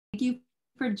Thank you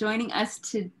for joining us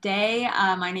today.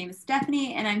 My name is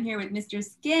Stephanie, and I'm here with Mr.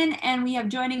 Skin, and we have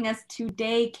joining us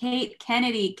today, Kate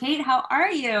Kennedy. Kate, how are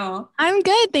you? I'm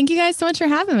good. Thank you guys so much for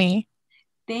having me.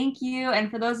 Thank you. And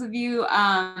for those of you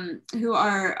who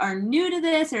are new to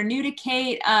this or new to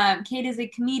Kate, Kate is a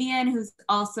comedian who's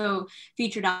also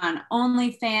featured on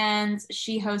OnlyFans.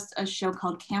 She hosts a show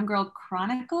called Camgirl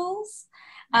Chronicles.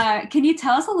 Can you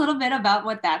tell us a little bit about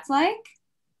what that's like?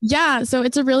 Yeah, so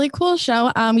it's a really cool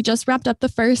show. We just wrapped up the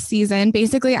first season.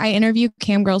 Basically, I interview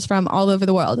cam girls from all over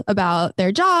the world about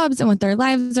their jobs and what their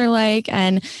lives are like.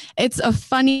 And it's a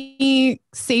funny,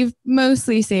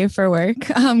 mostly safe for work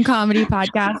comedy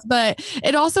podcast. But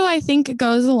it also, I think,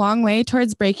 goes a long way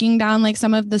towards breaking down like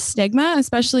some of the stigma,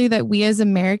 especially that we as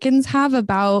Americans have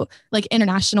about like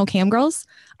international cam girls.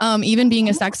 Even being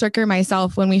a sex worker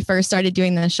myself, when we first started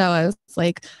doing this show, I was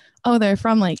like, oh, they're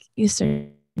from like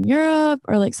Eastern Europe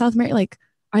or like South America, like,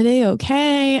 are they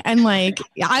okay? And like,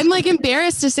 I'm like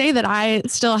embarrassed to say that I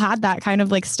still had that kind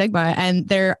of like stigma, and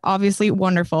they're obviously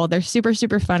wonderful. They're super,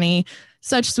 super funny,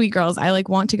 such sweet girls. I like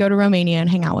want to go to Romania and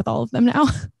hang out with all of them now.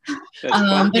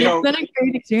 But it's been a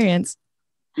great experience.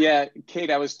 Yeah, Kate,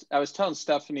 I was telling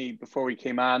Stephanie before we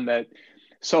came on that,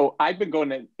 so I've been going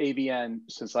to AVN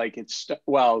since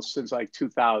since like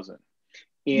 2000.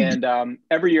 And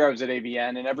every year I was at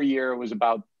AVN, and every year it was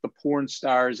about the porn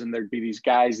stars, and there'd be these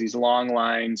guys, these long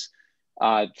lines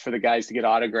for the guys to get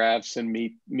autographs and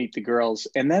meet the girls.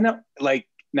 And then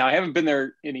now I haven't been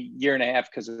there in a year and a half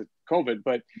because of COVID,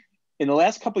 but in the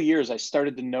last couple of years, I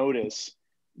started to notice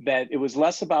that it was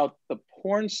less about the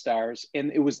porn stars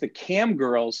and it was the cam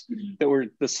girls that were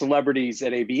the celebrities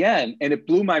at AVN. And it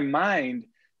blew my mind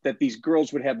that these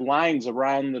girls would have lines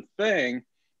around the thing.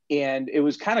 And it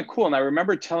was kind of cool. And I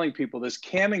remember telling people this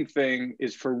camming thing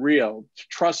is for real.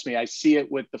 Trust me, I see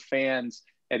it with the fans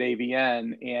at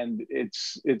AVN. And and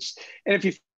if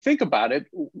you think about it,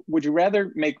 would you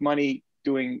rather make money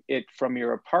doing it from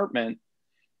your apartment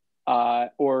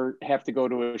or have to go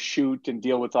to a shoot and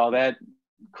deal with all that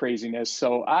craziness?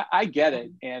 So I get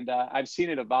it. And I've seen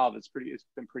it evolve. It's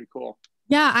been pretty cool.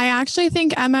 Yeah, I actually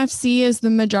think MFC is the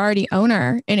majority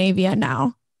owner in AVN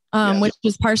now. Yes. Which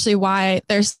is partially why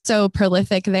they're so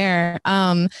prolific there.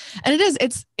 And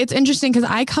it's interesting because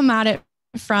I come at it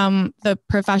from the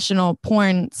professional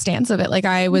porn stance of it. Like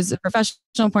I was a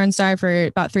professional porn star for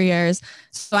about 3 years.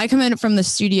 So I come at it from the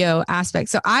studio aspect.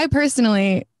 So I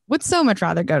personally would so much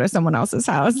rather go to someone else's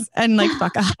house and like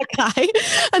fuck a guy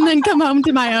and then come home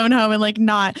to my own home and like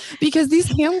not, because these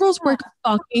cam girls work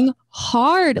fucking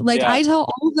hard. Like I tell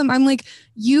all of them, I'm like,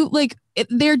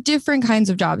 they're different kinds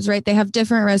of jobs, right? They have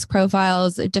different risk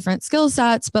profiles, different skill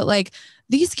sets, but like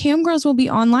these cam girls will be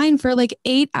online for like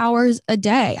 8 hours a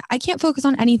day. I can't focus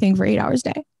on anything for 8 hours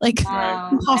a day. Like,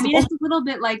 I mean, it's a little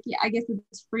bit like, I guess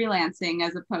it's freelancing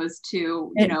as opposed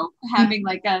to, having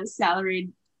like a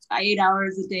salaried 8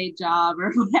 hours a day job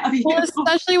or what have you. Well,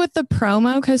 especially with the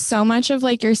promo, because so much of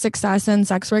like your success in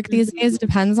sex work these days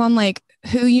depends on like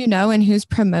who you know and who's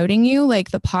promoting you,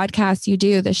 like the podcasts you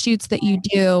do, the shoots that you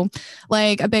do.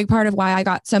 Like a big part of why I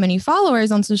got so many followers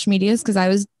on social media is because I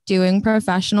was doing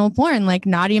professional porn. Like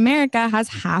Naughty America has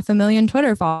 500,000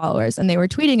 Twitter followers and they were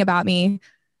tweeting about me.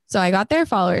 So I got their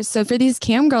followers. So for these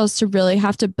cam girls to really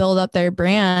have to build up their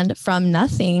brand from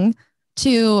nothing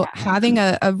to having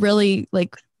a really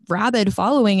like rabid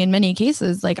following in many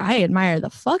cases, like I admire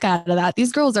the fuck out of that.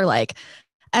 These girls are like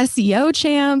SEO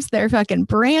champs, they're fucking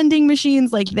branding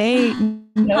machines, like they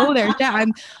know their shit.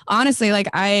 I'm honestly like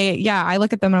I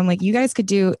look at them and I'm like, you guys could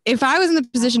do, if I was in the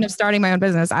position of starting my own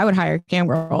business, I would hire cam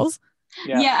girls.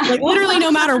 Yeah. Like literally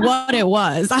no matter what it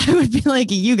was, I would be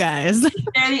like, you guys.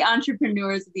 They're the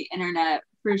entrepreneurs of the internet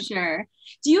for sure.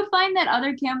 Do you find that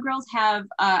other cam girls have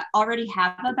already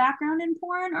have a background in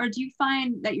porn, or do you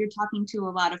find that you're talking to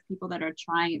a lot of people that are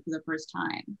trying it for the first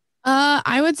time?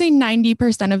 I would say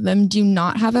 90% of them do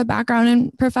not have a background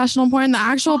in professional porn. The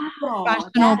actual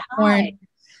professional porn,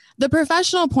 the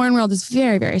professional porn world is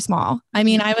very, very small. I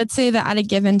mean, I would say that at a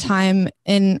given time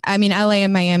LA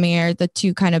and Miami are the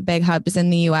two kind of big hubs in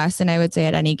the US. And I would say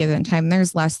at any given time,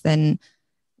 there's less than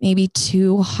maybe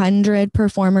 200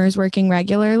 performers working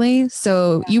regularly.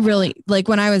 So you really, like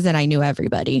when I was in, I knew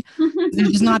everybody.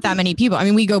 There's just not that many people. I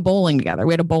mean, we go bowling together.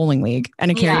 We had a bowling league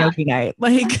and a karaoke night.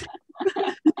 Like,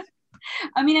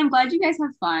 I mean, I'm glad you guys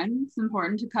have fun. It's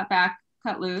important to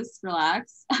cut loose,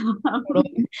 relax.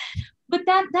 But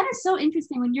that is so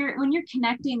interesting when you're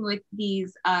connecting with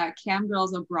these cam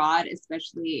girls abroad,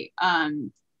 especially.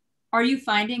 Are you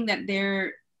finding that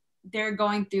they're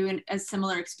going through a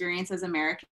similar experience as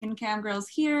American cam girls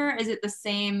here? Is it the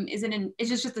same? Is it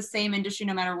just the same industry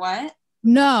no matter what?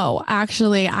 No,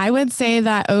 actually, I would say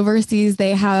that overseas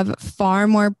they have far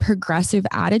more progressive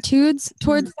attitudes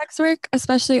towards sex work,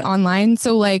 especially online.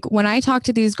 So, like when I talk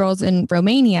to these girls in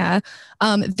Romania,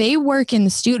 they work in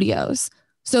studios.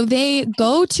 So they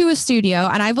go to a studio,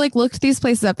 and I've like looked these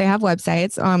places up. They have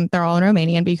websites. They're all in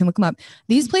Romanian, but you can look them up.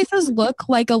 These places look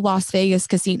like a Las Vegas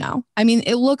casino. I mean,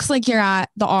 it looks like you're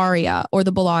at the Aria or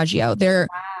the Bellagio. They're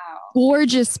Wow.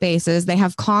 gorgeous spaces. They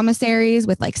have commissaries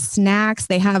with like snacks.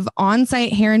 They have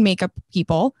on-site hair and makeup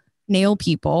people, nail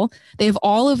people. They have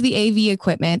all of the AV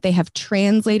equipment. They have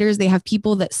translators. They have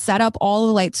people that set up all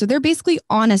the lights. So they're basically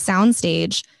on a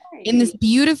soundstage in this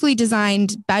beautifully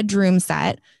designed bedroom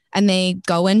set, and they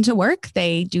go into work,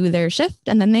 they do their shift,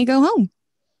 and then they go home.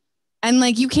 And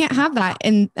like you can't have that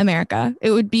in America.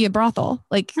 It would be a brothel.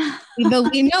 Like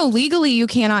legally you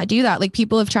cannot do that. Like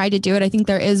people have tried to do it. I think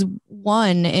there is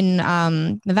one in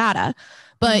Nevada,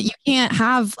 but you can't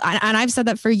have, and I've said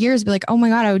that for years, be like, oh my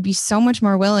God, I would be so much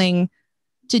more willing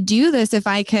to do this if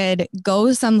I could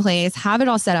go someplace, have it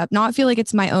all set up, not feel like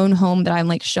it's my own home that I'm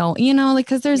like showing, like,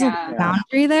 cause there's a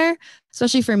boundary there,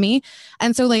 especially for me.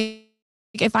 And so like,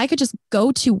 if I could just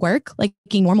go to work like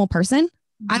a normal person,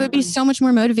 I would be so much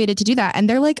more motivated to do that. And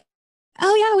they're like,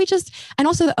 oh yeah, and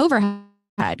also the overhead,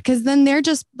 because then they're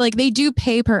just like, they do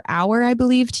pay per hour, I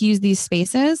believe, to use these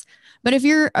spaces. But if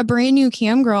you're a brand new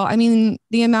cam girl, I mean,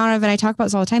 and I talk about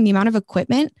this all the time, the amount of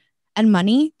equipment and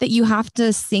money that you have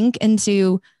to sink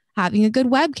into having a good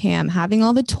webcam, having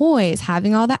all the toys,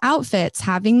 having all the outfits,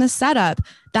 having the setup,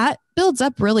 that builds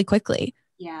up really quickly.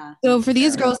 Yeah. So for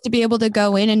these girls to be able to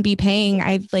go in and be paying,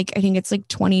 I think it's like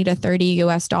 20 to 30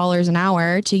 US dollars an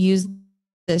hour to use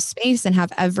this space and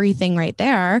have everything right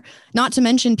there. Not to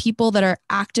mention people that are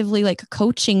actively like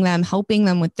coaching them, helping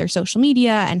them with their social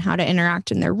media and how to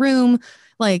interact in their room.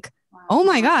 Like, oh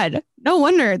my God, no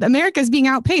wonder America is being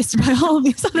outpaced by all of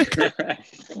these other countries.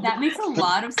 That makes a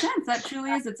lot of sense. That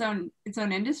truly is its own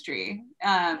industry. They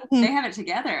have it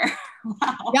together.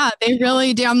 Wow. Yeah, they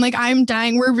really do. I'm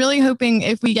dying. We're really hoping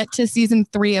if we get to season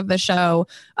 3 of the show,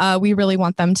 we really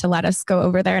want them to let us go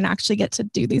over there and actually get to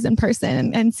do these in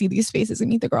person and see these faces and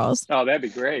meet the girls. Oh, that'd be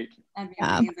great. That'd be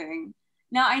amazing.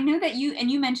 Now I know that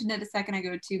you mentioned it a second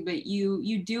ago too, but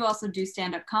you do also do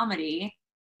stand-up comedy.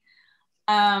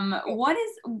 What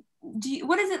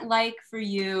is it like for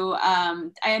you? I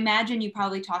imagine you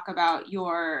probably talk about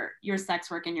your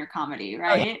sex work in your comedy,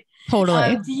 right? Oh, yeah.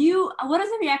 Totally. What is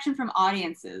the reaction from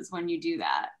audiences when you do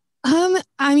that?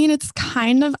 I mean, it's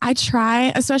kind of, I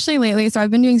try, especially lately. So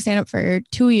I've been doing stand-up for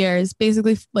 2 years,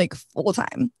 basically like full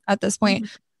time at this point.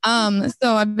 So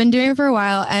I've been doing it for a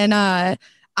while, and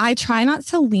I try not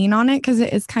to lean on it because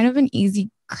it is kind of an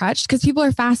easy crutch because people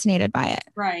are fascinated by it.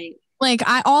 Right. Like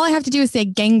all I have to do is say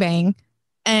gangbang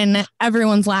and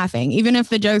everyone's laughing, even if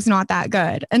the joke's not that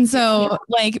good. And so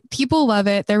like people love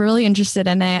it. They're really interested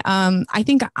in it. I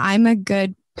think I'm a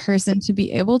good person to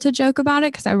be able to joke about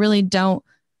it because I really don't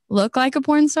look like a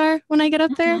porn star when I get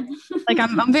up there. Like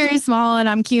I'm very small and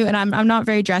I'm cute and I'm not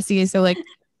very dressy. So like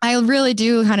I really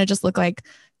do kind of just look like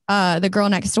the girl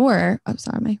next door. Oh,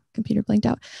 sorry, my computer blinked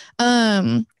out.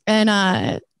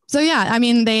 So yeah, I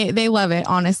mean, they love it.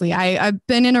 Honestly, I've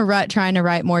been in a rut trying to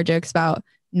write more jokes about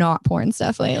not porn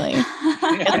stuff lately.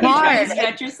 It's hard.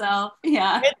 Stretch yourself.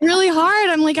 Yeah. It's really hard.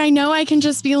 I'm like, I know I can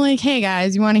just be like, hey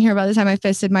guys, you want to hear about the time I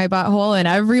fisted my butthole, and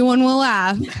everyone will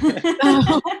laugh.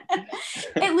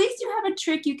 At least you have a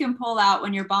trick you can pull out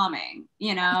when you're bombing.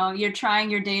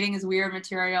 You're dating as weird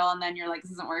material, and then you're like,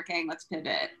 this isn't working. Let's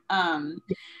pivot.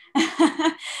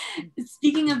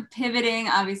 Speaking of pivoting,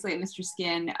 obviously at Mr.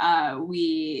 Skin,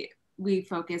 we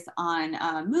focus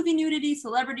on movie nudity,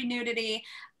 celebrity nudity.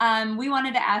 We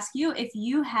wanted to ask you if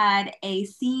you had a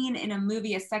scene in a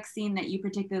movie, a sex scene that you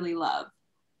particularly love.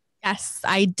 Yes,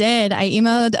 I did. I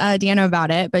emailed Deanna about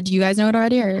it, but do you guys know it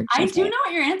already? Or I do know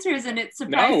what your answer is, and it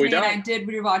surprised me, and I did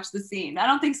rewatch the scene. I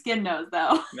don't think Skin knows,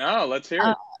 though. No, let's hear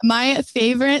it. My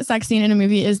favorite sex scene in a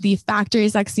movie is the factory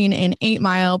sex scene in 8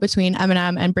 Mile between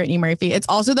Eminem and Brittany Murphy. It's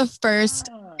also the first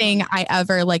thing I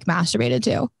ever like masturbated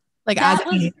to. Like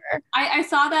I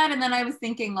saw that, and then I was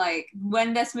thinking like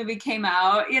when this movie came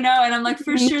out, and I'm like,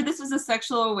 for sure this was a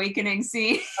sexual awakening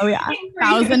scene. Oh yeah,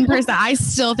 1000%. I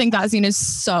still think that scene is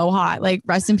so hot. Like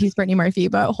rest in peace, Brittany Murphy.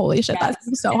 But holy shit,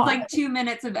 that's so hot. It's like 2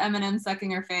 minutes of Eminem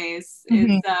sucking her face.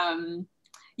 It's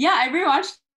I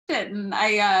rewatched it, and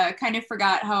I kind of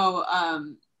forgot how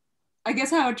I guess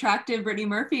how attractive Brittany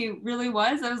Murphy really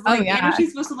was. I was like,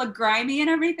 she's supposed to look grimy and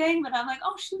everything, but I'm like,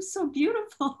 oh, she was so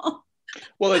beautiful.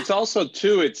 Well, it's also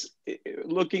too,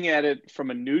 looking at it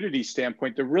from a nudity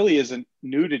standpoint, there really isn't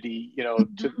nudity,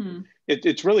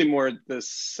 it's really more the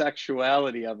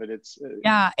sexuality of it.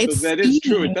 Yeah, so it's that is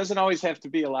true. It steamy. doesn't always have to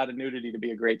be a lot of nudity to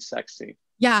be a great sex scene.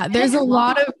 Yeah, there's a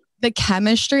lot of the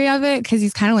chemistry of it because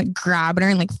he's kind of like grabbing her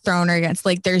and like throwing her against,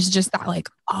 like there's just that like,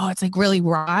 oh, it's like really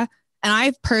raw. And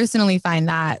I personally find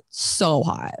that so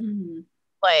hot.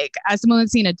 Like, as someone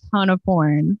that's seen a ton of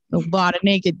porn, a lot of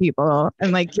naked people,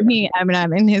 and like, give me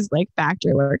Eminem in his like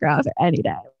factory workout any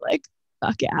day. Like,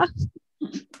 fuck yeah.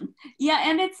 Yeah,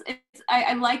 and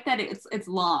I like that it's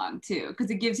long too, because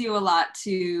it gives you a lot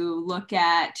to look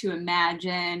at, to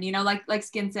imagine. Like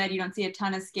Skin said, you don't see a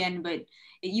ton of skin, but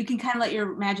you can kind of let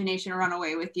your imagination run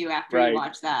away with you after you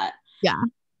watch that. Yeah,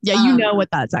 you know what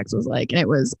that sex was like, and it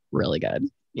was really good.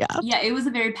 Yeah, it was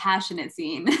a very passionate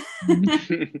scene.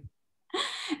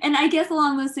 And I guess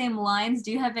along those same lines,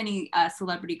 do you have any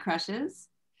celebrity crushes?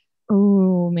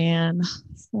 Oh man,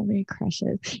 celebrity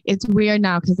crushes. It's weird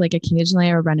now because like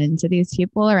occasionally I run into these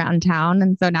people around town,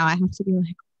 and so now I have to be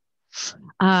like,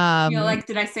 like,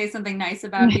 did I say something nice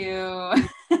about you?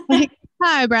 Like,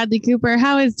 hi, Bradley Cooper.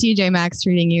 How is TJ Maxx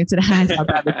treating you today? I saw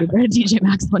Bradley Cooper at TJ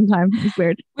Maxx one time. It was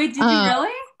weird. Wait, did you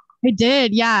really? I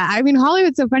did. Yeah. I mean,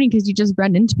 Hollywood's so funny because you just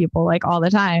run into people like all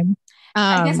the time.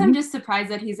 I guess I'm just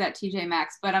surprised that he's at TJ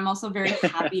Maxx, but I'm also very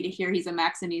happy to hear he's a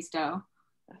Maxinisto.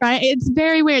 Right. It's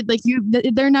very weird. Like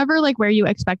they're never like where you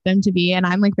expect them to be. And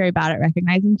I'm like very bad at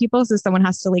recognizing people. So someone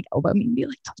has to like elbow me and be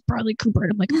like, that's Bradley Cooper.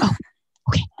 And I'm like, oh,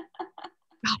 okay.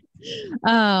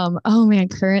 Oh man,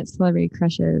 current celebrity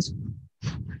crushes.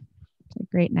 Like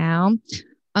right now.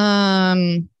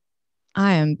 I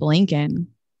am blanking.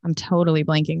 I'm totally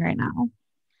blanking right now.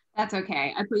 That's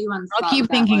okay. I put you on the spot. I'll keep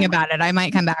thinking about it. I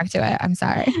might come back to it. I'm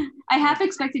sorry. I half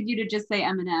expected you to just say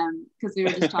Eminem because we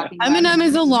were just talking about Eminem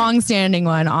is a long-standing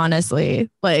one, honestly.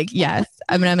 Like, yes,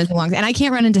 Eminem is and I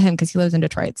can't run into him because he lives in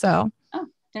Detroit. So,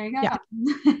 there you go. Yeah.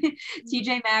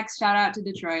 TJ Maxx, shout out to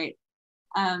Detroit.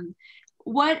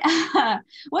 What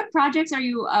projects are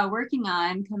you working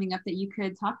on coming up that you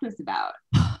could talk to us about?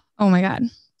 Oh my God.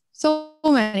 So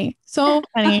many.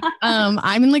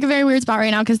 I'm in like a very weird spot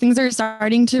right now because things are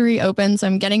starting to reopen. So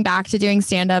I'm getting back to doing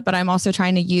stand-up, but I'm also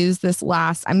trying to use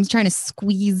I'm trying to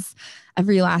squeeze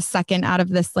every last second out of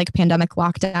this like pandemic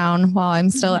lockdown while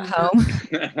I'm still at home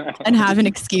and have an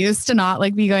excuse to not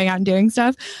like be going out and doing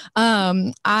stuff.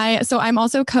 I'm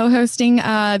also co-hosting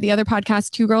the other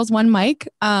podcast, Two Girls, One Mic,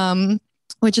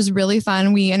 which is really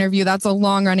fun. That's a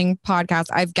long running podcast.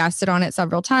 I've guested on it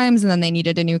several times and then they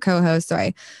needed a new co-host. So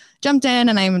I jumped in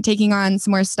and I'm taking on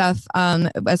some more stuff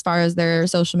as far as their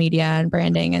social media and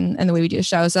branding and the way we do the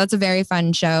show. So that's a very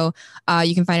fun show.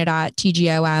 You can find it at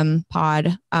TGOM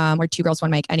pod or Two Girls, One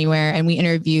Mic anywhere. And we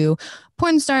interview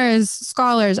porn stars,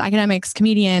 scholars, academics,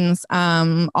 comedians,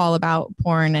 all about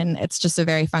porn. And it's just a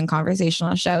very fun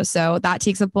conversational show. So that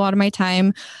takes up a lot of my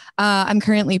time. I'm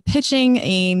currently pitching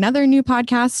another new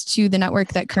podcast to the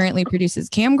network that currently produces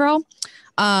Cam Girl.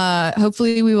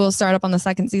 Hopefully we will start up on the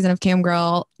second season of Cam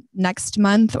Girl next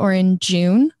month or in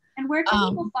June. And where can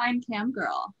people find Cam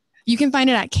Girl? You can find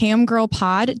it at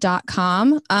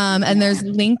camgirlpod.com. And there's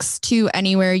links to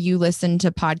anywhere you listen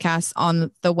to podcasts on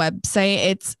the website.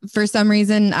 It's for some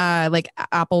reason, like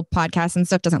Apple Podcasts and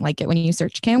stuff doesn't like it when you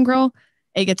search Cam Girl.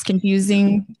 It gets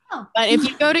confusing. But if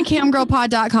you go to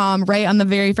camgirlpod.com, right on the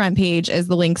very front page is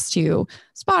the links to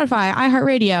Spotify,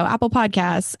 iHeartRadio, Apple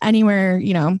Podcasts, anywhere,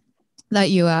 that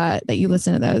you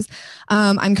listen to those.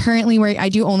 I'm currently I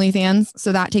do OnlyFans,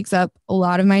 so that takes up a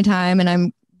lot of my time, and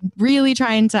I'm really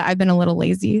I've been a little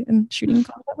lazy in shooting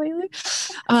content lately.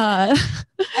 I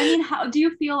mean, how do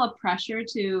you feel a pressure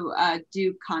to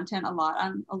do content a lot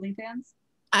on OnlyFans?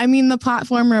 I mean, the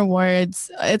platform rewards,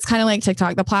 it's kind of like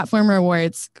TikTok. The platform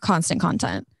rewards constant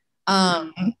content,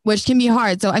 which can be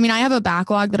hard. So, I mean, I have a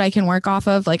backlog that I can work off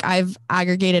of. Like I've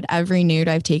aggregated every nude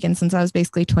I've taken since I was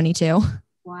basically 22.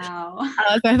 Wow.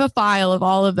 So I have a file of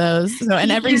all of those. So,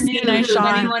 and every scene I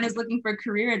shot. Anyone is looking for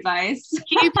career advice.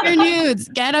 Keep your nudes.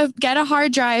 Get a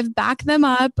hard drive. Back them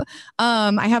up.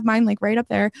 I have mine like right up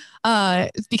there.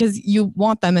 Because you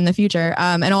want them in the future.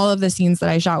 And all of the scenes that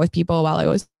I shot with people while I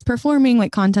was performing,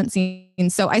 like content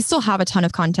scenes. So I still have a ton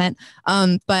of content.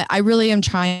 But I really am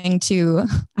trying to.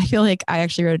 I feel like I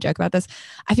actually wrote a joke about this.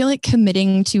 I feel like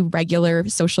committing to regular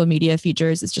social media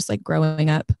features is just like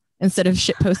growing up, instead of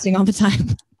shit posting all the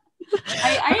time.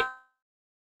 I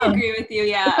agree with you.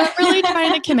 Yeah. I'm really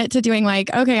trying to commit to doing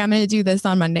like, okay, I'm going to do this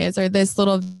on Mondays or this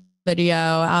little video.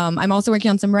 I'm also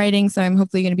working on some writing. So I'm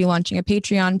hopefully going to be launching a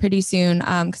Patreon pretty soon.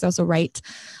 Cause I also write.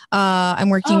 I'm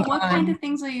working what kind of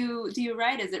things do you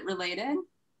write? Is it related?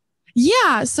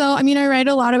 Yeah. So, I mean, I write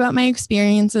a lot about my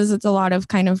experiences. It's a lot of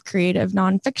kind of creative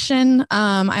nonfiction.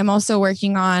 I'm also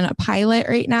working on a pilot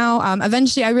right now.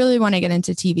 Eventually, I really want to get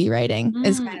into TV writing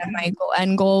is kind of my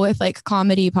end goal with like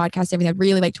comedy, podcast, everything. I'd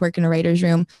really like to work in a writer's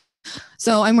room.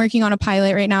 So I'm working on a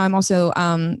pilot right now. I'm also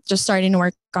just starting to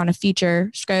work on a feature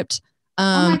script.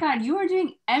 Oh my God, you are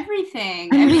doing everything.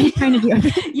 I'm really trying to do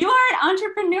everything. You are an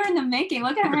entrepreneur in the making.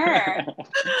 Look at her.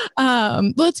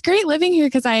 Well, it's great living here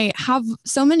because I have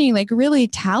so many like really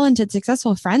talented,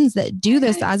 successful friends that do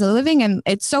this as a living. And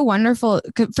it's so wonderful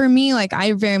for me. Like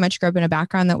I very much grew up in a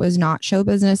background that was not show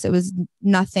business. It was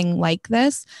nothing like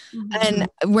this. And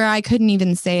where I couldn't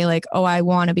even say like, oh, I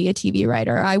want to be a TV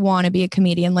writer. I want to be a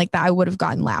comedian like that. I would have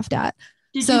gotten laughed at.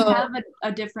 Did you have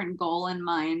a different goal in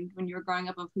mind when you were growing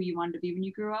up of who you wanted to be when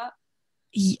you grew up?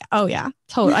 Oh yeah,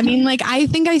 totally. I mean, like, I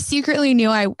think I secretly knew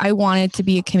I wanted to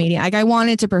be a comedian. Like I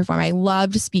wanted to perform. I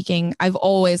loved speaking. I've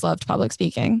always loved public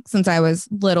speaking since I was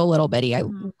little bitty. I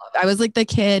was like the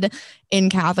kid in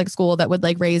Catholic school that would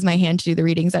like raise my hand to do the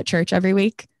readings at church every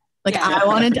week. Like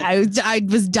I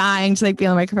was dying to like be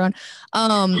on the microphone.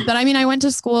 But I mean, I went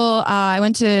to school, I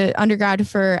went to undergrad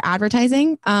for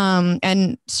advertising,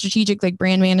 and strategic like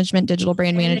brand management, digital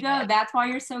brand management. There you go. That's why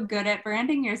you're so good at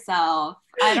branding yourself.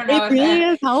 I don't know if really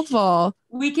is helpful.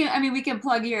 We can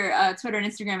plug your Twitter and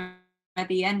Instagram at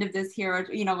the end of this here, or,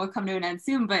 we'll come to an end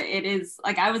soon, but it is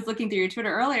like, I was looking through your Twitter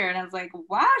earlier and I was like,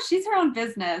 wow, she's her own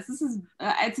business. This is,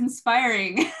 it's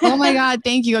inspiring. Oh my God.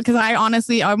 Thank you. Cause I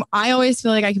honestly, I always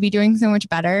feel like I could be doing so much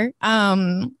better.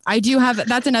 I do have,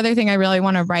 that's another thing I really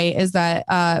want to write is that,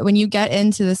 when you get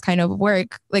into this kind of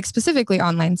work, like specifically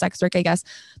online sex work, I guess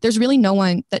there's really no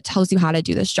one that tells you how to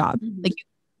do this job. Like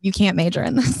you can't major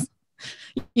in this,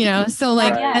 so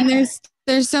like, and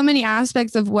there's so many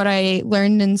aspects of what I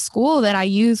learned in school that I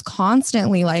use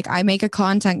constantly. Like I make a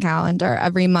content calendar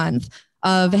every month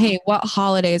of, hey, what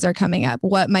holidays are coming up?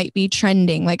 What might be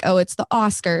trending? Like, oh, it's the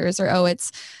Oscars, or, oh,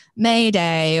 it's May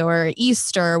Day or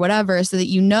Easter or whatever. So that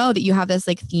that you have this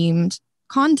like themed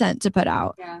content to put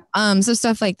out. Yeah. So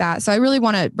stuff like that. So I really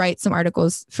want to write some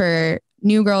articles for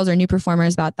new girls or new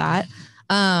performers about that.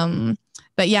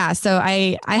 But yeah, so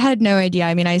I had no idea.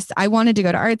 I mean, I wanted to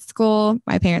go to art school.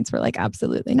 My parents were like,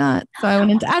 absolutely not. So I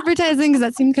went into advertising because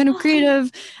that seemed kind of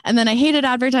creative. And then I hated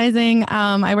advertising.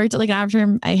 I worked at like an ad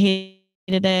firm. I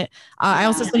hated it. I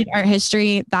also studied art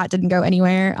history. That didn't go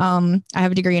anywhere. I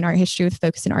have a degree in art history with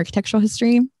focus in architectural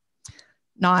history.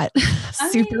 Not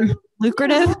super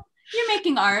lucrative. You're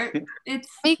making art. It's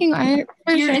making art.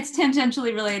 It's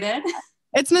tangentially related.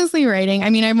 It's mostly writing. I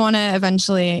mean, I want to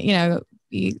eventually,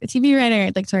 be a TV writer.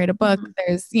 I'd like to write a book.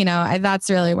 There's, that's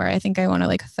really where I think I want to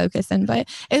like focus in. But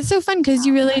it's so fun because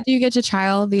you really do get to try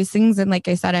all of these things. And like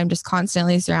I said, I'm just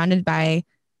constantly surrounded by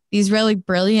these really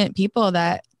brilliant people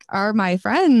that are my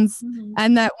friends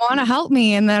and that want to help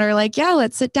me and that are like, yeah,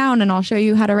 let's sit down and I'll show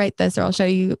you how to write this, or I'll show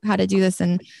you how to do this.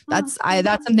 And that's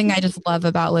something I just love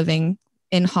about living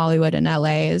in Hollywood and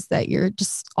LA, is that you're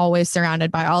just always surrounded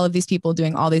by all of these people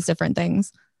doing all these different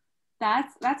things.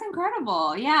 That's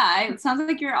incredible. Yeah. It sounds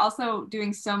like you're also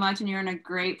doing so much and you're in a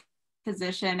great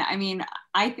position. I mean,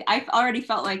 I've already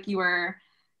felt like you were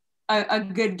a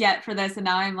good get for this. And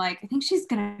now I'm like, I think she's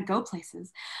going to go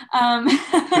places.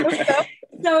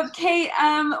 So Kate,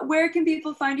 where can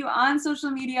people find you on social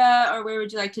media, or where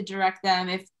would you like to direct them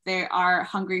if they are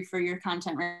hungry for your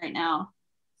content right now?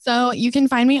 So you can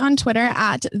find me on Twitter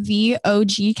at the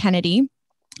OG Kennedy.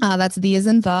 That's the as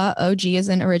in the, OG as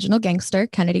in original gangster,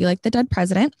 Kennedy like the dead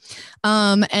president.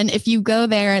 And if you go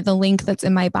there, the link that's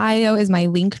in my bio is my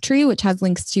link tree, which has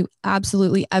links to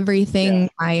absolutely everything.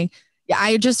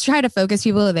 I just try to focus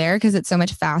people there because it's so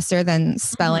much faster than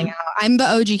spelling out. I'm the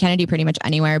OG Kennedy pretty much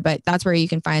anywhere, but that's where you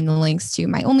can find the links to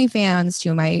my OnlyFans,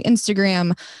 to my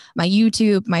Instagram, my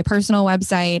YouTube, my personal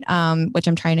website, which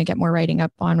I'm trying to get more writing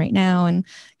up on right now and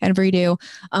kind of redo.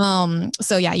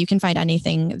 So yeah, you can find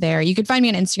anything there. You could find me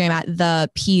on Instagram at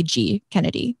the PG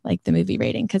Kennedy, like the movie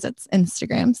rating, because it's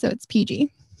Instagram, so it's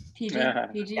PG.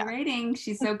 PG rating.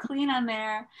 She's so clean on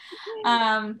there.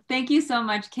 Thank you so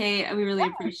much, Kate. We really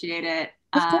appreciate it.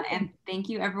 And thank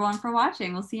you everyone for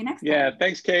watching. We'll see you next time. Yeah,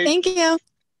 thanks, Kate. Thank you.